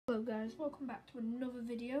guys, welcome back to another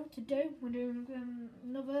video. Today we're doing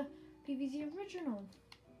another PVZ original.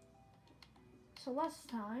 So last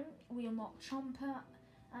time we unlocked Chomper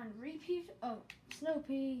and Repeat. Oh,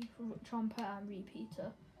 Snoopy, Chomper and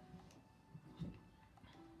Repeater.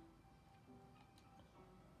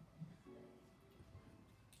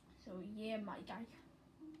 So yeah, my guy.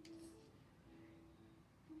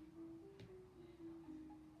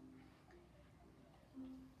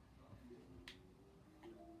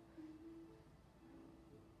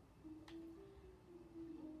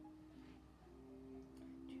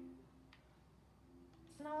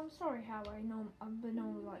 Now I'm sorry how I've been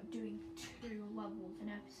only like doing 2 levels an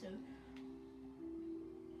episode,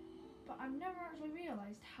 but I've never actually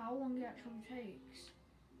realised how long it actually takes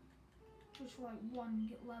just for like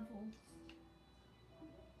 1 level.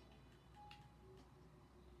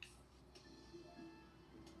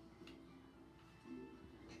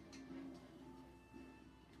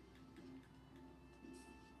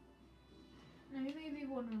 Now you may be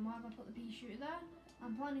wondering why have I put the pea shooter there.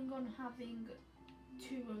 I'm planning on having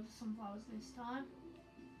 2 of the sunflowers this time.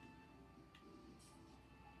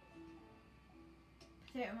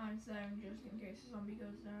 Potato mine's there just in case a zombie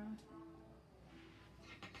goes there.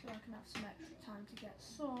 So I can have some extra time to get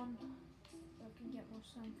sun. So I can get more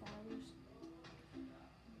sunflowers.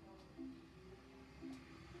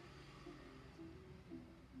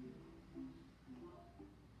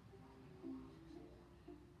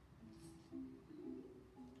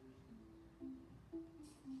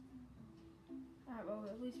 Alright, well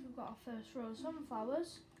at least we've got our first row of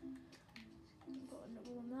sunflowers. We've got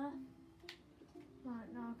another one there.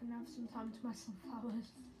 Right, now I can have some time to my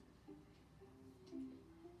sunflowers.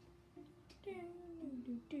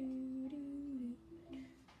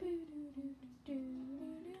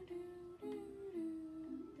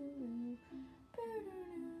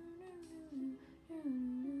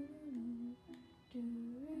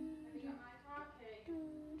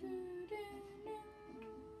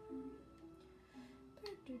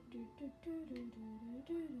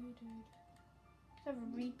 Let's have a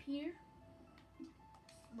repeater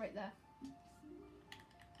right there.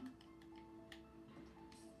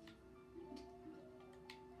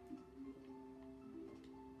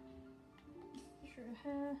 Sure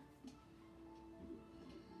hair.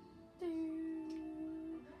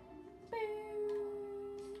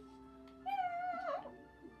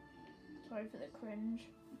 Sorry for the cringe.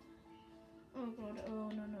 Oh god, oh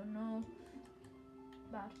no.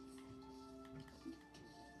 Bad.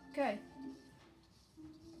 Okay.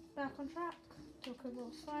 Back on track. Took a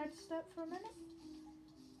little side step for a minute.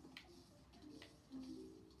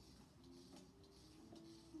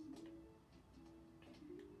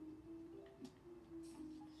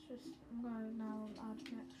 I'm going to now add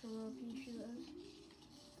an extra row of pea shooters.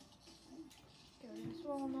 Get rid of this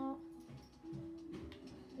walnut.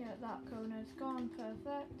 Yeah, that coner's gone,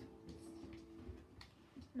 perfect.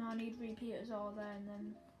 Now I need repeaters all there and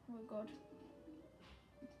then we're good.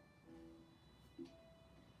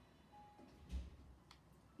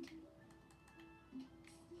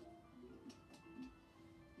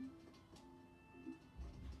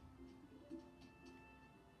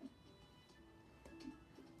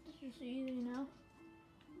 It's just easy now.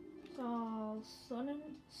 It's all sun and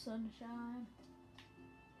sunshine.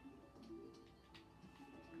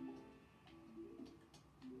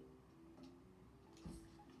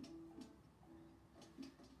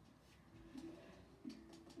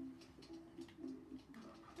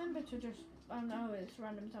 Remember to just, I know it's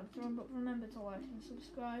random time to run, but remember to like and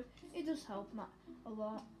subscribe. It does help a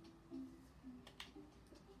lot.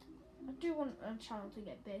 I do want a channel to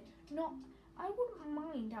get big. I wouldn't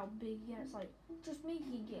mind how big it gets, like, just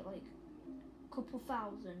making it like a couple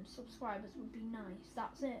thousand subscribers would be nice.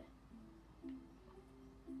 That's it.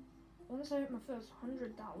 Once I hit my first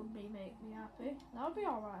 100, that would make me happy. That would be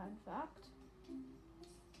alright, in fact.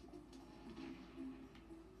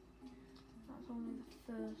 That's only the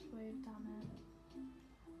first wave, damn it.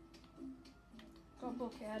 Got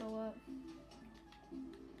bucket alert.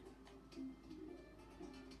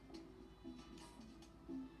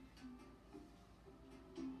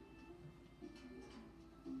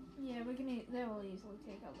 Yeah, they will easily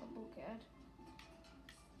take out the bucket.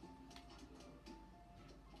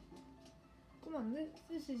 Come on,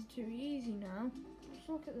 this is too easy now. Just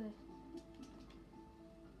look at this.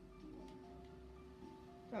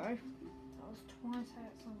 Sorry, that was twice I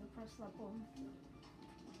accidentally pressed that button.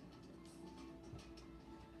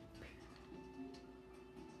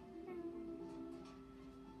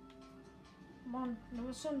 Come on,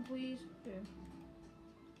 another sun please. Boom.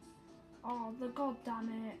 Oh, the goddamn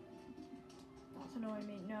it. That's annoying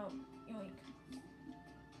me. No, yoink.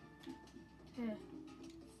 Okay.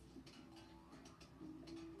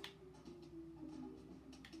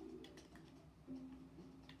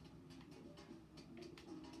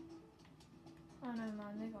 Oh no,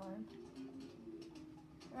 man, they got him.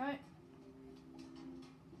 Right.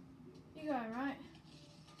 You got him, right?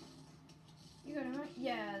 You got him, right?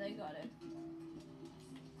 Yeah, they got him.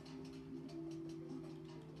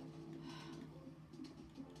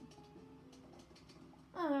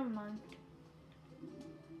 Oh, never mind.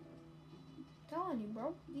 I'm telling you,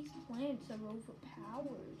 bro, these plants are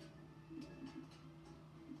overpowered.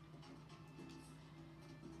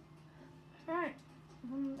 Right.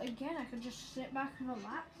 Again, I could just sit back and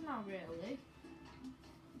relax now, really.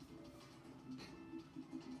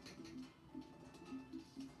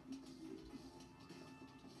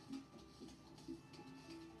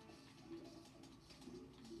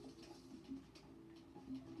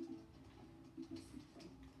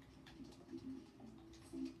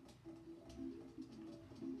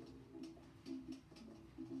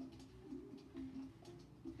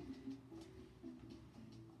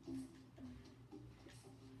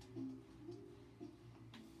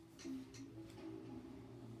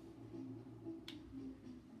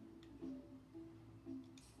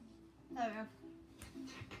 There we go.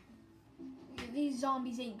 These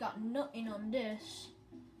zombies ain't got nothing on this.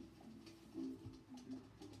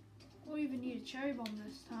 We'll even need a cherry bomb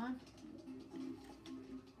this time.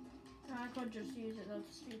 I could just use it though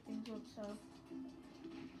to speed things up, so.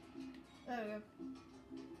 There we go.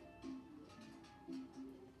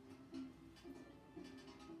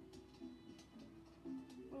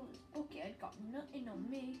 Well, this bucket had got nothing on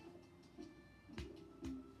me.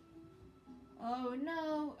 Oh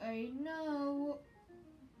no, oh no.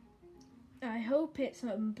 I hope it's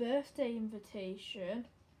a birthday invitation.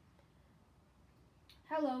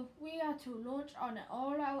 Hello, we are to launch on an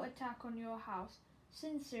all-out attack on your house.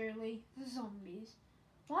 Sincerely, the zombies.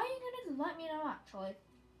 Why are you gonna let me know actually?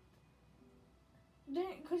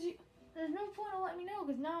 Because there's no point in letting me know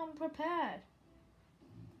because now I'm prepared.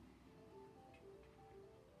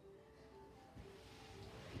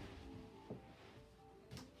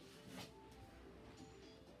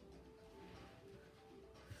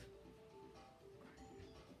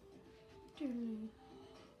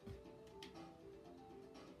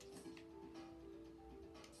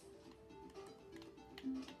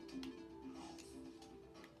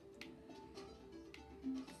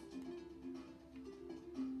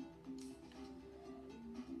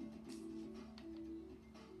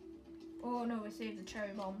 Oh no, we saved the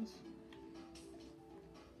cherry bombs.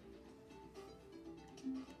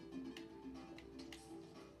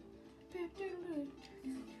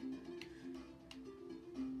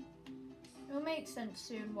 It'll make sense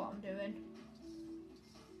soon what I'm doing.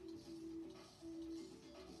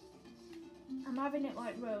 I'm having it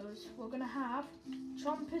like rows. We're gonna have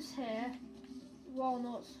chompers here,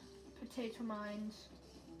 walnuts, potato mines,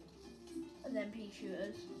 and then pea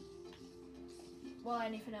shooters. Well,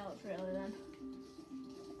 anything else really then.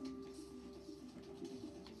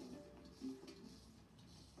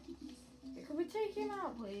 Could we take him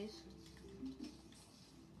out, please?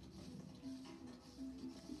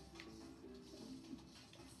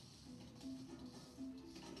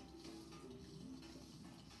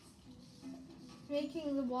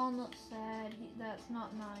 Making the walnut sad, that's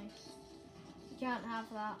not nice. You can't have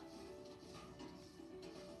that.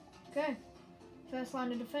 Okay, first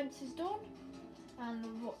line of defense is done. And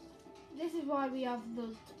this is why we have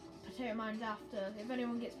the potato mines after. If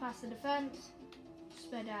anyone gets past the defense,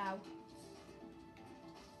 sped out.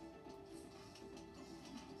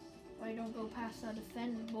 Why don't go past that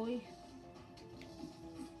defense, boy?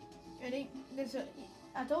 Ready?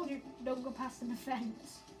 I told you, don't go past the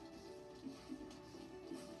defense.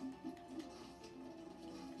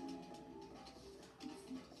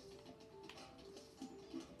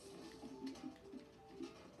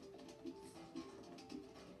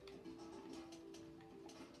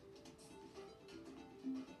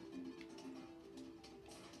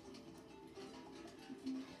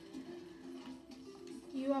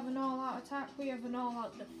 You have an all-out attack, we have an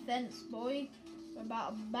all-out defense, boy. We're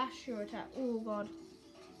about to bash your attack. Oh god.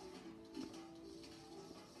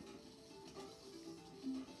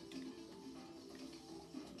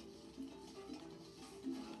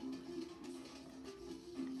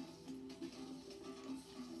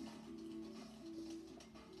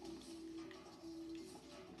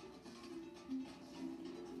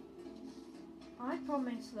 I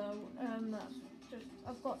promise though, that's just,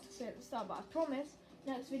 I've got to say at the start, but I promise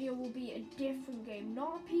next video will be a different game,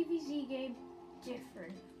 not a PVZ game,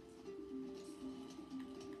 different.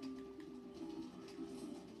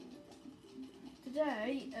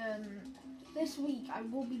 Today, this week I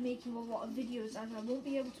will be making a lot of videos, as I won't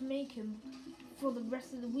be able to make them for the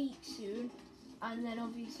rest of the week soon. And then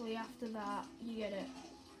obviously after that, you get it.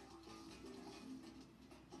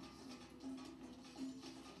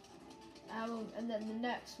 And then the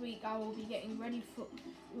next week I will be getting ready for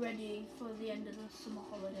the end of the summer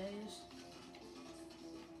holidays.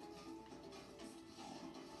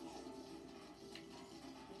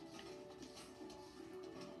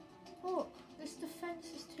 Look, this defense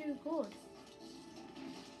is too good.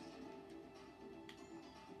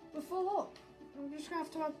 We're full up. I'm just gonna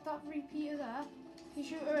have to add that repeater there. You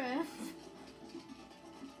shoot her in.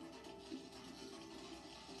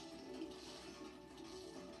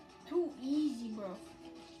 Too easy, bro.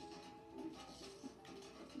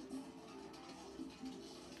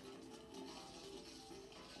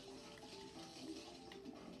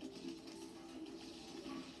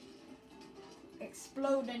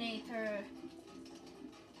 Explodinator.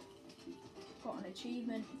 Got an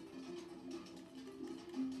achievement.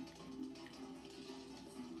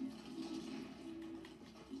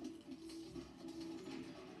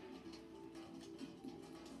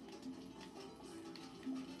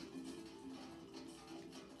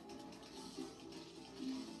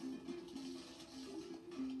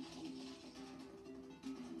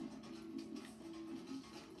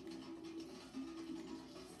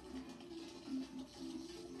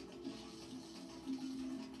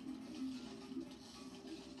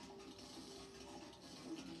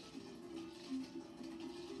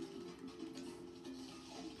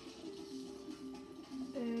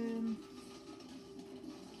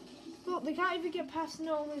 Look, they can't even get past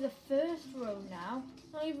not only the first row now,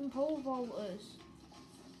 not even pole vaulters.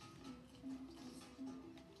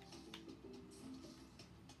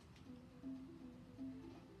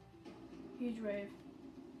 Huge wave.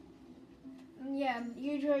 Yeah,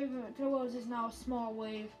 huge wave towards is now a small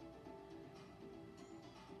wave.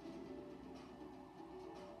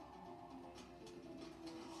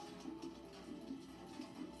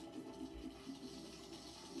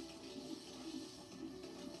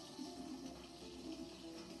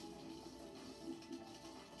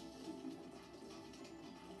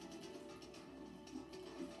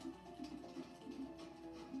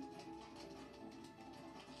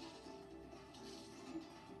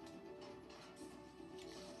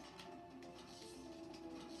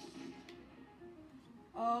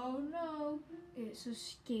 Oh no, it's a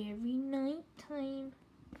scary night time.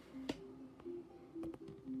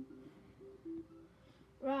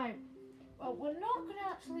 Right, well, we're not going to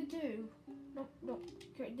actually do, no,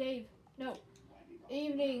 okay, Dave, no,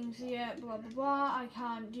 evenings, yeah, blah, blah, blah, I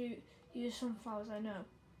can't use sunflowers, I know.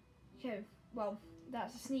 Okay, well,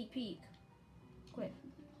 that's a sneak peek. Quick.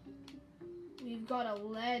 We've got a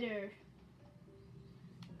letter.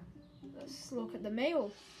 Let's look at the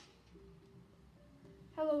mail.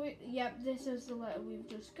 Hello, yep, this is the letter we've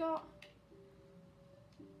just got.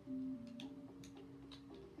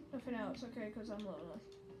 Nothing else, okay, because I'm lonely.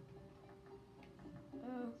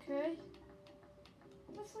 Okay.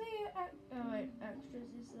 Let's see, oh wait,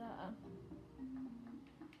 extras is that.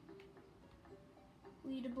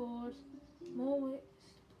 Leaderboard, more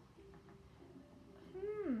wits.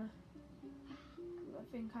 I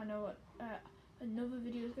think I know what another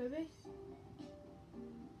video is going to be.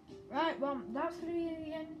 Right, well, that's going to be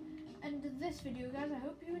the end of this video, guys. I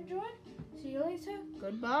hope you enjoyed. See you later.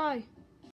 Goodbye.